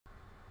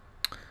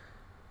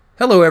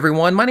Hello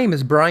everyone, my name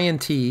is Brian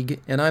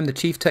Teague and I'm the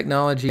Chief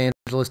Technology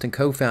Evangelist and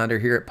co-founder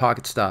here at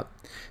PocketStop.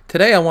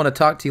 Today I want to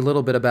talk to you a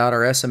little bit about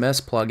our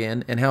SMS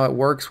plugin and how it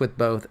works with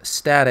both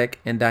static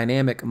and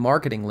dynamic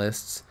marketing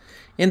lists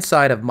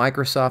inside of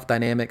Microsoft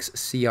Dynamics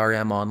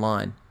CRM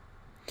Online.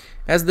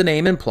 As the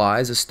name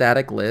implies, a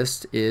static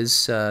list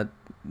is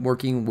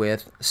working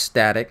with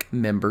static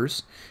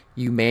members.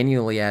 You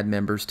manually add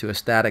members to a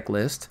static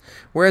list,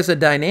 whereas a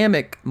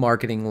dynamic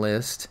marketing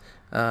list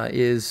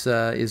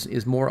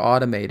is more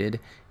automated,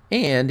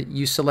 and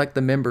you select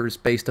the members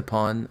based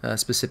upon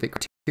specific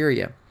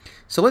criteria.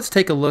 So let's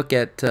take a look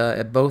at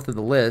both of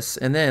the lists,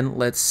 and then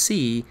let's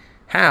see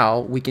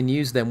how we can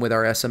use them with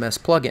our SMS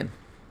plugin.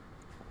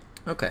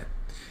 Okay,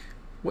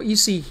 what you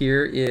see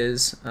here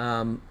is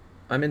I'm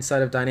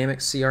inside of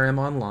Dynamics CRM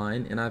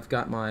Online, and I've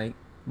got my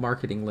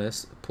marketing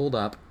list pulled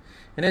up,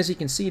 and as you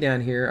can see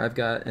down here, I've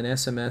got an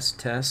SMS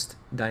test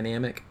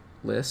dynamic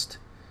list,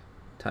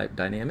 type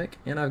dynamic,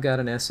 and I've got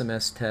an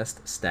SMS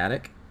test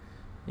static,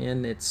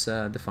 and it's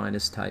defined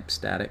as type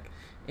static,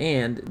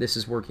 and this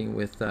is working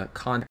with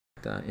contact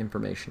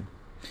information.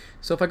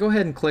 So if I go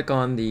ahead and click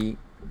on the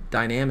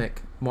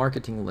dynamic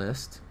marketing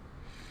list,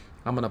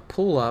 I'm going to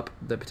pull up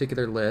the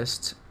particular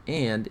list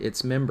and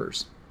its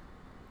members.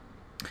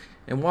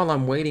 And while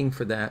I'm waiting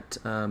for that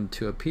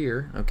to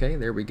appear, okay,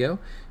 there we go.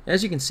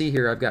 As you can see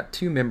here, I've got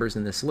two members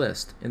in this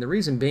list, and the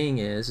reason being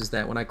is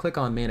that when I click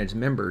on Manage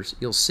Members,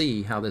 you'll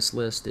see how this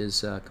list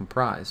is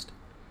comprised.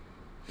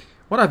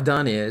 What I've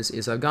done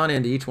is I've gone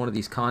into each one of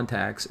these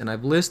contacts and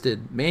I've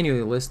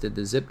manually listed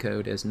the zip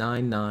code as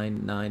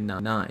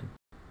 99999.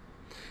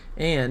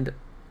 And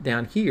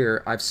down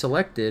here, I've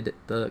selected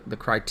the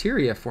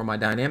criteria for my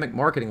dynamic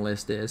marketing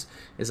list is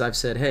I've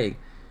said, hey,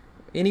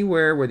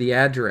 anywhere where the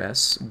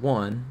address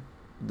 1,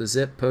 the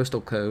zip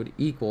postal code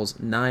equals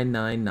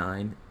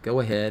 999, go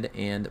ahead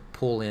and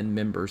pull in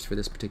members for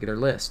this particular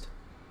list.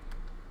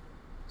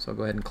 So I'll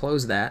go ahead and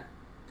close that.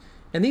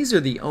 And these are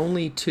the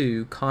only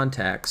two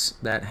contacts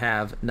that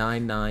have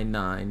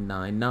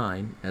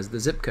 99999 as the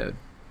zip code.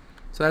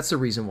 So that's the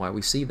reason why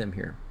we see them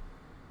here.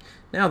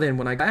 Now then,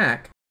 when I go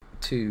back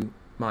to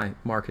my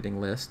marketing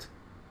list,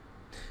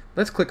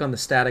 let's click on the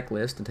static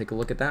list and take a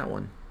look at that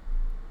one.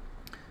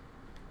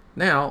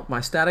 Now, my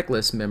static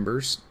list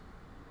members,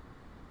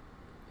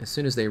 as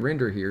soon as they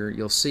render here,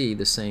 you'll see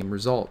the same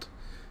result.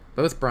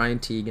 Both Brian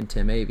Teague and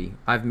Tim Avey.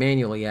 I've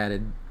manually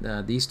added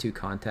these two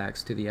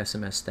contacts to the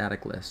SMS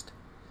static list.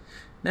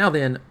 Now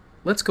then,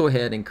 let's go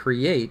ahead and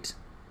create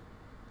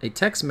a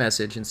text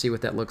message and see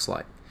what that looks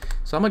like.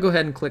 So I'm going to go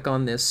ahead and click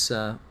on this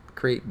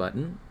Create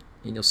button,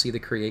 and you'll see the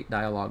Create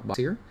dialog box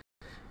here.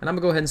 And I'm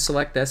going to go ahead and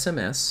select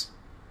SMS,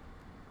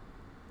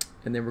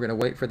 and then we're going to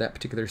wait for that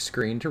particular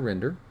screen to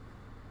render.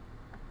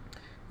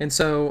 And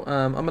so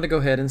I'm going to go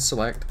ahead and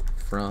select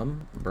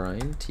from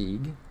Brian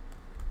Teague.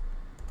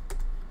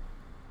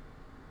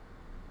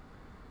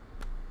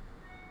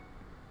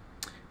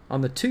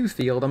 On the To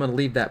field, I'm going to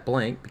leave that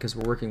blank because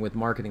we're working with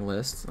marketing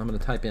lists. I'm going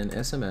to type in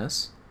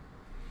SMS,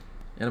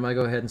 and I'm going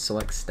to go ahead and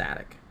select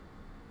static.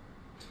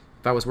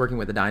 If I was working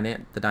with the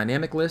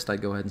dynamic list,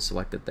 I'd go ahead and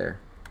select it there.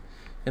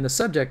 In the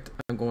subject,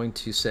 I'm going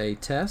to say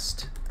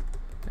test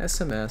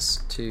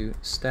SMS to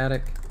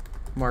static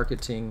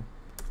marketing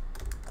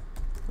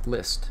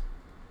list.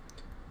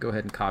 Go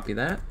ahead and copy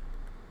that,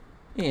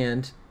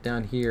 and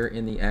down here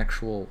in the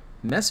actual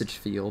message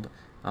field,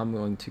 I'm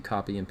going to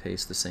copy and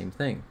paste the same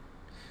thing.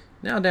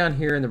 Now down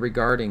here in the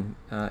regarding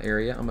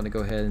area, I'm going to go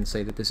ahead and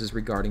say that this is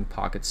regarding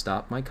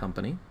PocketStop, my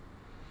company.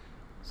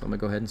 So I'm going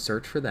to go ahead and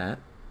search for that.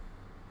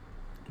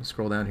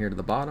 Scroll down here to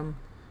the bottom,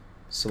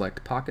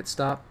 select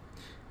PocketStop,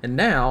 and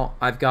now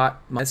I've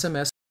got my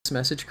SMS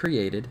message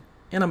created,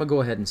 and I'm going to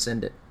go ahead and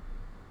send it.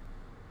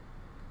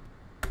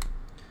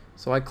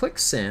 So I click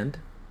send,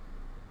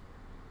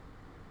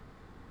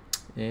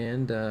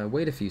 and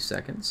wait a few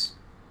seconds,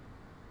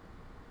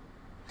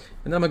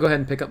 and then I'm going to go ahead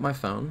and pick up my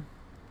phone,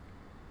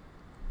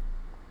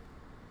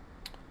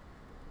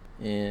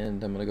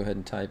 and I'm going to go ahead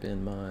and type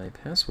in my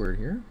password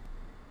here.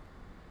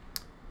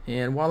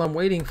 And while I'm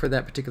waiting for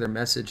that particular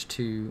message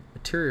to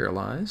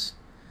materialize,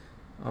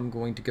 I'm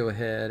going to go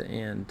ahead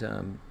and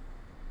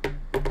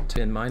type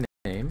in my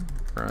name,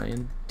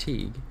 Brian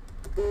Teague.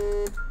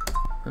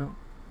 Oh,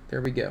 there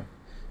we go.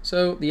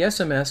 So the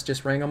SMS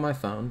just rang on my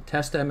phone,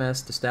 test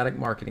MS to static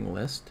marketing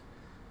list.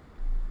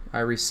 I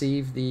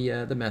received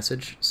the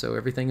message, so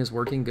everything is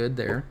working good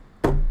there.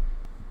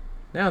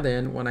 Now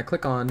then, when I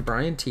click on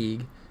Brian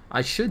Teague,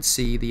 I should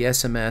see the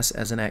SMS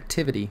as an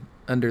activity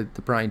under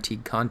the Brian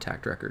Teague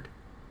contact record.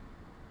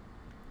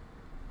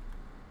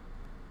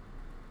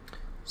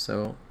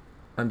 So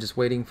I'm just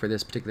waiting for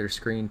this particular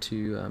screen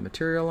to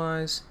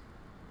materialize.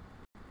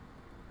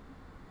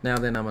 Now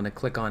then, I'm going to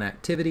click on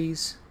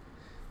Activities,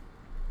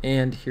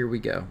 and here we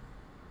go.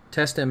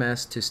 Test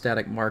MS to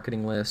static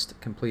marketing list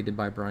completed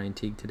by Brian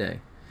Teague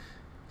today.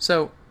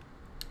 So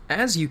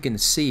as you can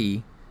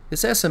see,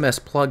 this SMS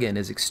plugin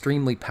is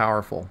extremely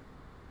powerful.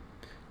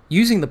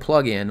 Using the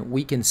plugin,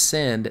 we can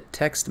send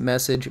text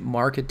message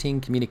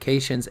marketing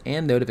communications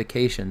and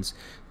notifications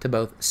to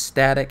both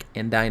static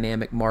and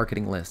dynamic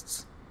marketing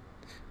lists.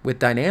 With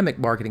dynamic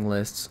marketing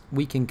lists,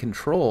 we can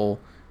control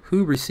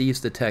who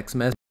receives the text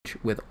message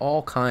with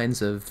all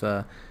kinds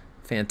of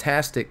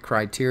fantastic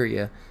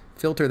criteria,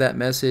 filter that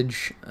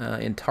message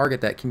and target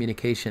that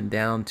communication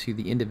down to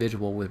the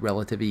individual with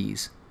relative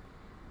ease.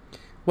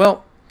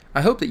 Well,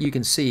 I hope that you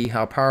can see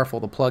how powerful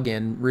the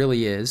plugin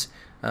really is.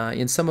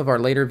 In some of our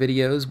later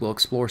videos, we'll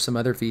explore some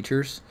other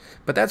features,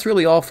 but that's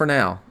really all for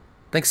now.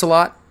 Thanks a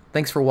lot.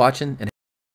 Thanks for watching, and